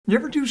You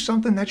ever do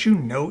something that you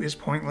know is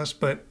pointless,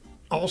 but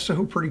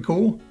also pretty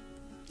cool?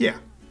 Yeah,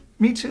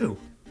 me too.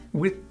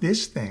 With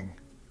this thing.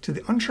 To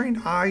the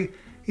untrained eye,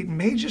 it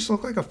may just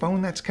look like a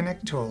phone that's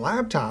connected to a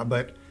laptop,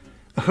 but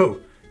oh,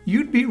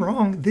 you'd be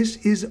wrong. This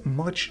is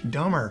much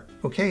dumber.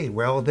 Okay,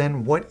 well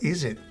then what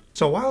is it?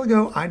 So a while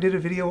ago, I did a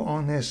video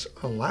on this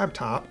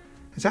laptop.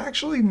 It's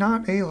actually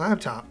not a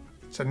laptop.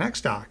 It's a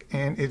Nexdock,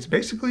 and it's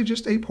basically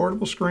just a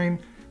portable screen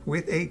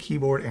with a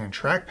keyboard and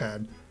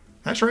trackpad.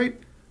 That's right,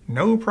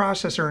 no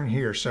processor in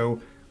here,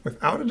 so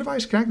without a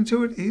device connected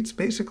to it, it's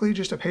basically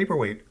just a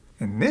paperweight.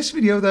 In this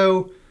video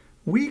though,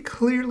 we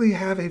clearly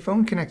have a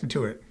phone connected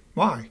to it.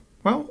 Why?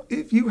 Well,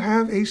 if you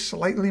have a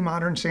slightly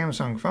modern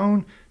Samsung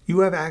phone, you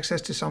have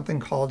access to something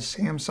called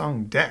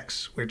Samsung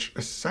DeX, which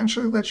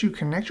essentially lets you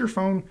connect your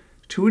phone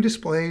to a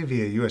display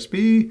via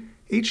USB,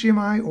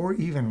 HDMI, or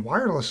even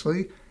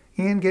wirelessly,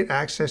 and get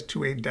access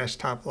to a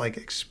desktop-like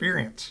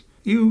experience.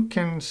 You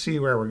can see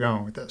where we're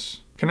going with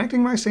this.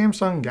 Connecting my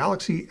Samsung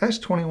Galaxy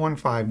S21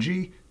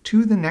 5G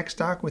to the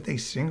Nexdock with a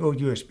single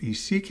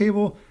USB-C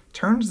cable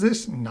turns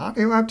this not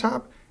a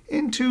laptop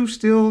into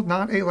still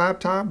not a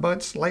laptop,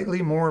 but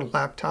slightly more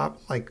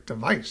laptop-like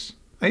device.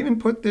 I even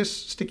put this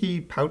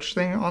sticky pouch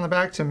thing on the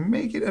back to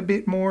make it a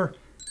bit more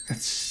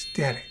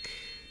aesthetic.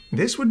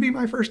 This would be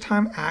my first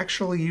time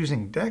actually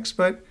using DeX,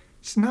 but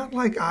it's not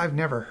like I've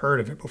never heard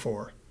of it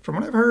before. From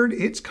what I've heard,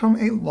 it's come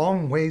a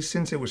long way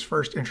since it was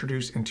first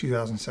introduced in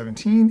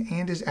 2017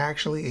 and is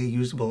actually a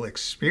usable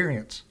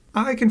experience.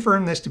 I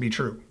confirm this to be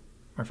true.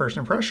 My first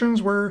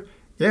impressions were,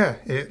 yeah,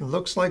 it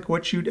looks like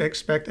what you'd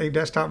expect a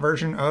desktop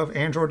version of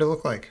Android to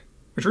look like,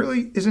 which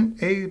really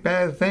isn't a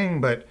bad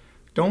thing, but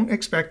don't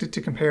expect it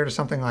to compare to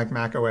something like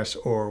macOS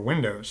or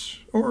Windows,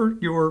 or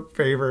your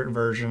favorite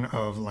version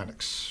of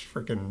Linux.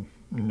 Freaking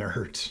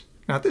nerds.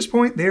 Now at this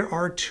point, there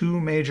are two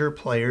major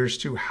players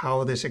to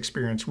how this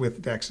experience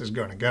with DeX is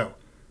going to go.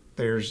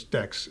 There's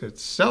DeX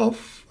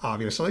itself,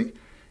 obviously,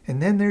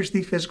 and then there's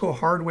the physical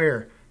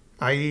hardware,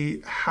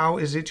 i.e. how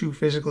is it to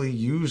physically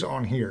use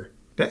on here.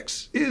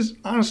 DeX is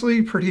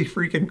honestly pretty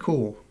freaking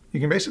cool. You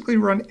can basically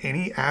run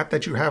any app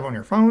that you have on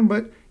your phone,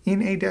 but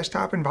in a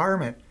desktop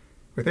environment.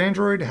 With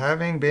Android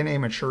having been a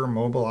mature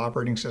mobile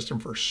operating system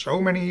for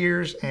so many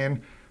years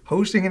and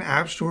hosting an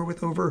app store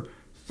with over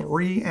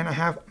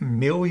 3.5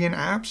 million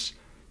apps,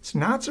 it's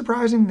not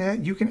surprising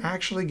that you can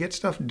actually get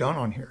stuff done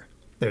on here.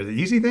 There are the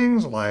easy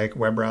things like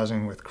web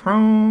browsing with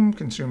Chrome,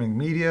 consuming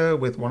media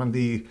with one of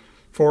the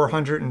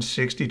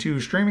 462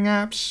 streaming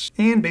apps,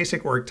 and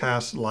basic work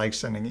tasks like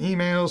sending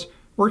emails,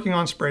 working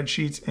on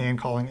spreadsheets, and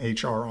calling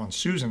HR on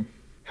Susan.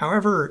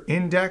 However,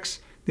 in DeX,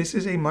 this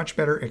is a much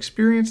better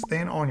experience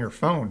than on your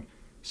phone,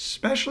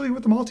 especially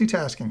with the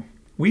multitasking.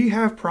 We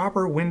have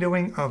proper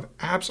windowing of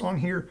apps on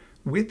here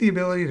with the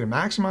ability to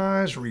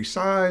maximize,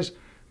 resize,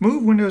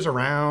 move windows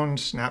around,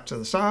 snap to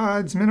the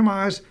sides,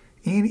 minimize,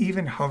 and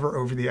even hover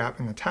over the app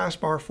in the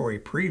taskbar for a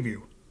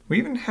preview. We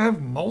even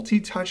have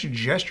multi-touch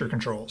gesture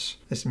controls.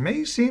 This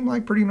may seem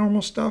like pretty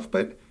normal stuff,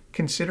 but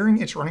considering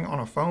it's running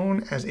on a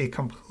phone as a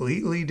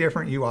completely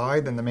different UI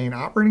than the main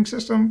operating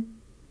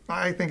system,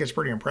 I think it's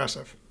pretty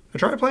impressive. I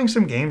tried playing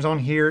some games on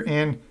here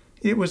and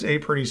it was a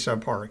pretty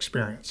subpar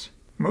experience.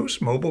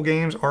 Most mobile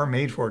games are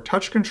made for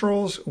touch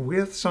controls,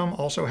 with some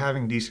also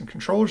having decent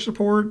controller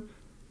support,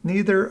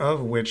 neither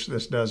of which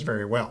this does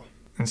very well.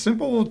 In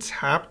simple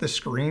tap the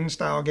screen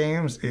style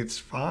games, it's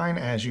fine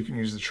as you can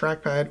use the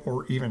trackpad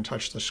or even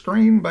touch the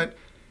screen, but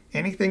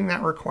anything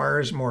that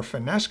requires more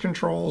finesse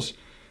controls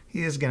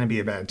is going to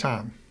be a bad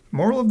time.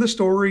 Moral of the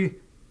story,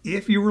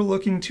 if you were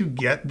looking to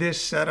get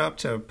this set up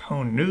to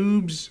pwn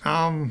noobs,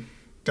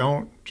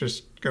 don't,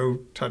 just go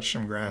touch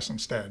some grass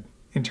instead.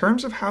 In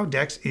terms of how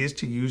DeX is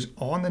to use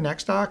on the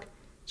Nexdock,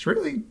 it's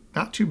really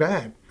not too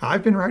bad.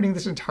 I've been writing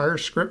this entire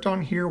script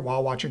on here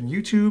while watching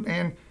YouTube,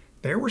 and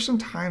there were some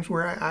times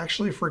where I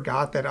actually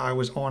forgot that I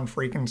was on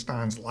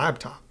Frankenstein's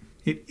laptop.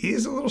 It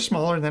is a little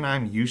smaller than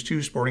I'm used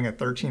to, sporting a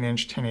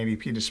 13-inch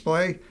 1080p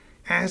display,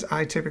 as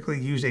I typically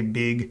use a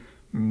big,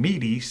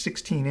 meaty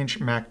 16-inch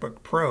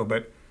MacBook Pro,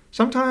 but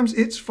sometimes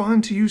it's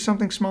fun to use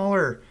something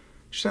smaller.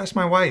 Just ask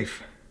my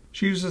wife.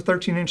 She uses a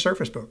 13-inch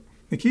Surface Book.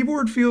 The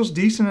keyboard feels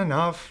decent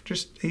enough,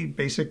 just a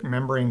basic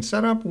membrane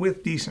setup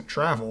with decent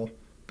travel,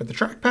 but the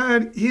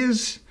trackpad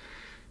is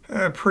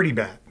pretty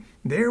bad.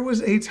 There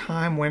was a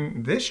time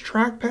when this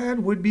trackpad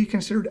would be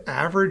considered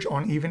average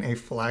on even a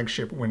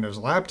flagship Windows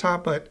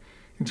laptop, but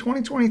in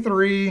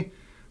 2023,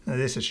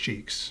 this is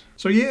cheeks.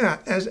 So yeah,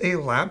 as a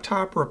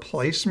laptop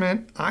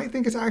replacement, I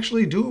think it's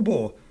actually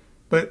doable,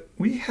 but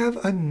we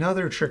have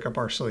another trick up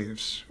our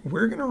sleeves.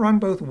 We're gonna run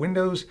both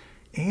Windows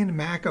and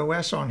Mac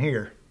OS on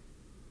here,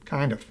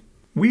 kind of.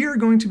 We are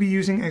going to be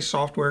using a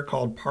software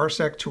called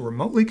Parsec to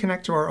remotely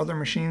connect to our other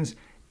machines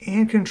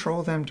and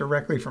control them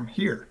directly from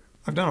here.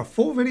 I've done a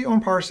full video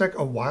on Parsec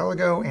a while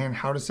ago and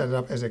how to set it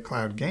up as a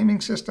cloud gaming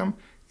system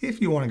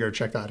if you want to go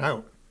check that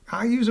out.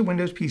 I use a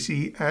Windows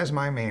PC as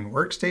my main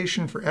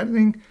workstation for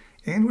editing,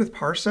 and with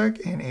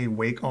Parsec and a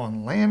Wake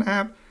on LAN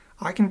app,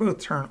 I can both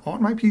turn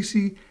on my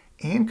PC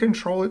and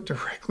control it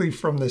directly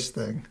from this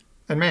thing.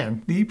 And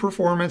man, the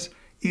performance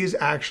is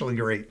actually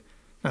great.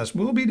 Now, this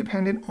will be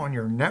dependent on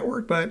your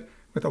network, but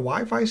with a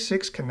Wi-Fi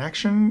 6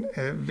 connection,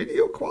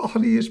 video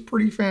quality is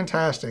pretty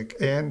fantastic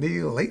and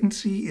the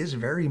latency is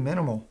very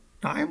minimal.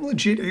 Now, I am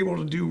legit able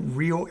to do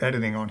real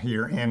editing on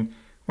here, and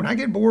when I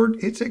get bored,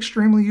 it's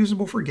extremely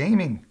usable for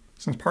gaming.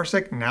 Since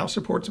Parsec now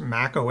supports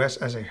macOS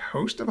as a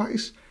host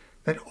device,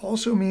 that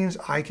also means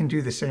I can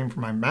do the same for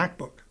my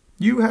MacBook.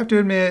 You have to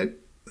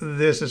admit,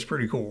 this is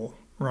pretty cool,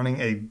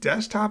 running a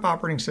desktop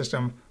operating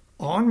system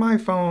on my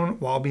phone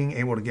while being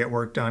able to get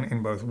work done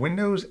in both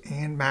Windows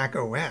and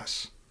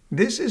macOS.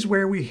 This is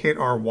where we hit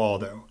our wall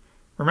though.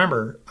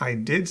 Remember, I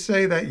did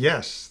say that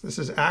yes, this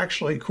is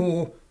actually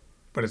cool,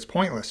 but it's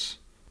pointless.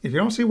 If you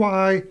don't see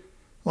why,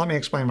 let me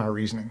explain my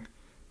reasoning.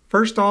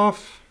 First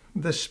off,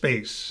 the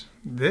space.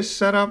 This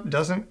setup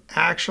doesn't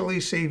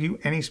actually save you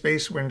any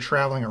space when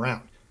traveling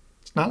around.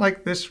 It's not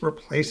like this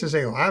replaces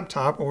a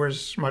laptop or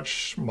is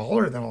much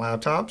smaller than a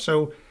laptop,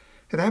 so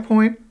at that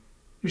point,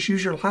 just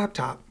use your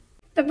laptop.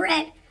 But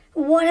Brett,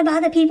 what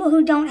about the people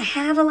who don't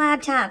have a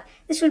laptop?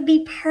 This would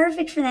be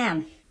perfect for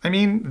them. I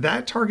mean,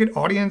 that target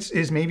audience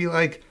is maybe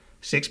like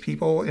 6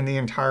 people in the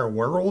entire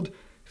world.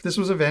 If this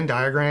was a Venn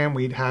diagram,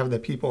 we'd have the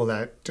people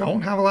that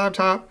don't have a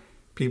laptop,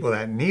 people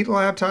that need a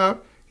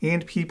laptop,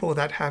 and people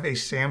that have a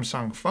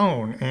Samsung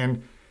phone,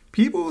 and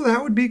people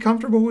that would be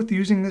comfortable with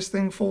using this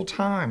thing full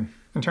time.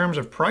 In terms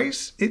of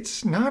price,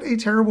 it's not a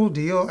terrible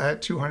deal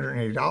at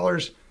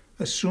 $280,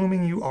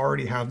 assuming you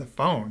already have the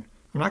phone.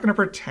 I'm not going to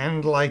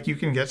pretend like you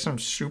can get some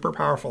super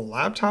powerful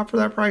laptop for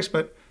that price,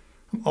 but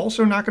I'm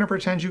also not going to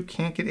pretend you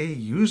can't get a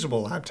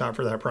usable laptop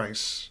for that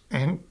price.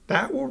 And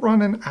that will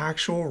run an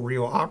actual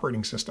real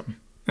operating system.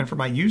 And for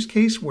my use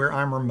case where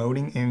I'm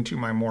remoting into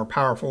my more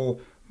powerful,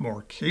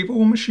 more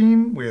capable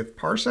machine with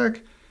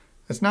Parsec,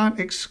 it's not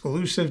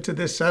exclusive to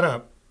this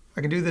setup.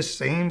 I can do the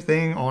same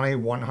thing on a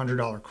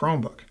 $100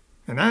 Chromebook.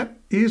 And that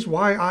is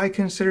why I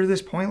consider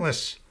this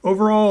pointless.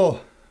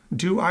 Overall,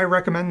 do I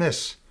recommend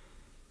this?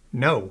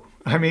 No.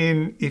 I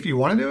mean, if you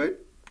want to do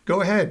it,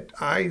 go ahead.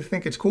 I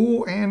think it's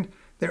cool, and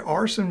there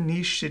are some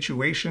niche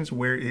situations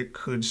where it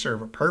could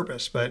serve a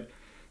purpose, but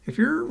if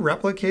you're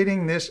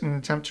replicating this in an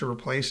attempt to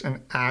replace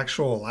an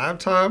actual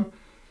laptop,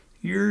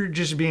 you're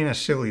just being a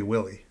silly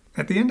willy.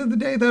 At the end of the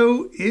day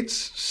though, it's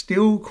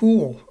still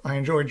cool. I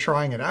enjoyed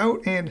trying it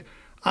out, and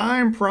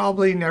I'm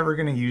probably never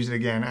going to use it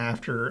again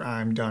after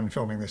I'm done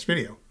filming this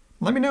video.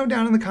 Let me know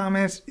down in the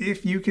comments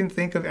if you can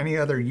think of any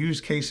other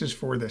use cases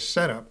for this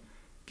setup.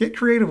 Get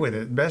creative with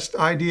it. Best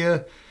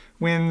idea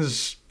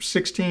wins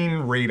 16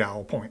 Raid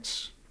Owl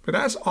points. But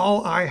that's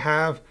all I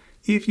have.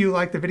 If you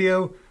like the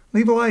video,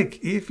 leave a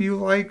like. If you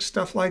like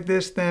stuff like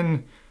this,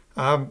 then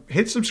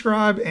hit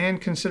subscribe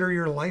and consider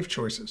your life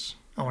choices.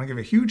 I want to give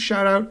a huge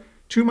shout out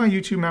to my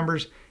YouTube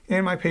members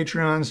and my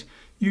Patreons.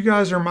 You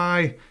guys are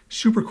my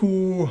super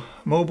cool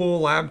mobile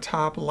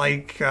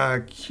laptop-like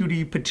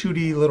cutie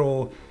patootie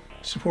little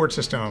support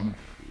system.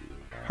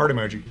 Heart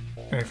emoji.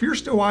 And if you're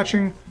still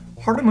watching,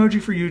 heart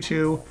emoji for you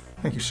too.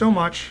 Thank you so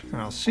much, and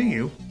I'll see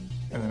you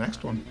in the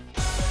next one.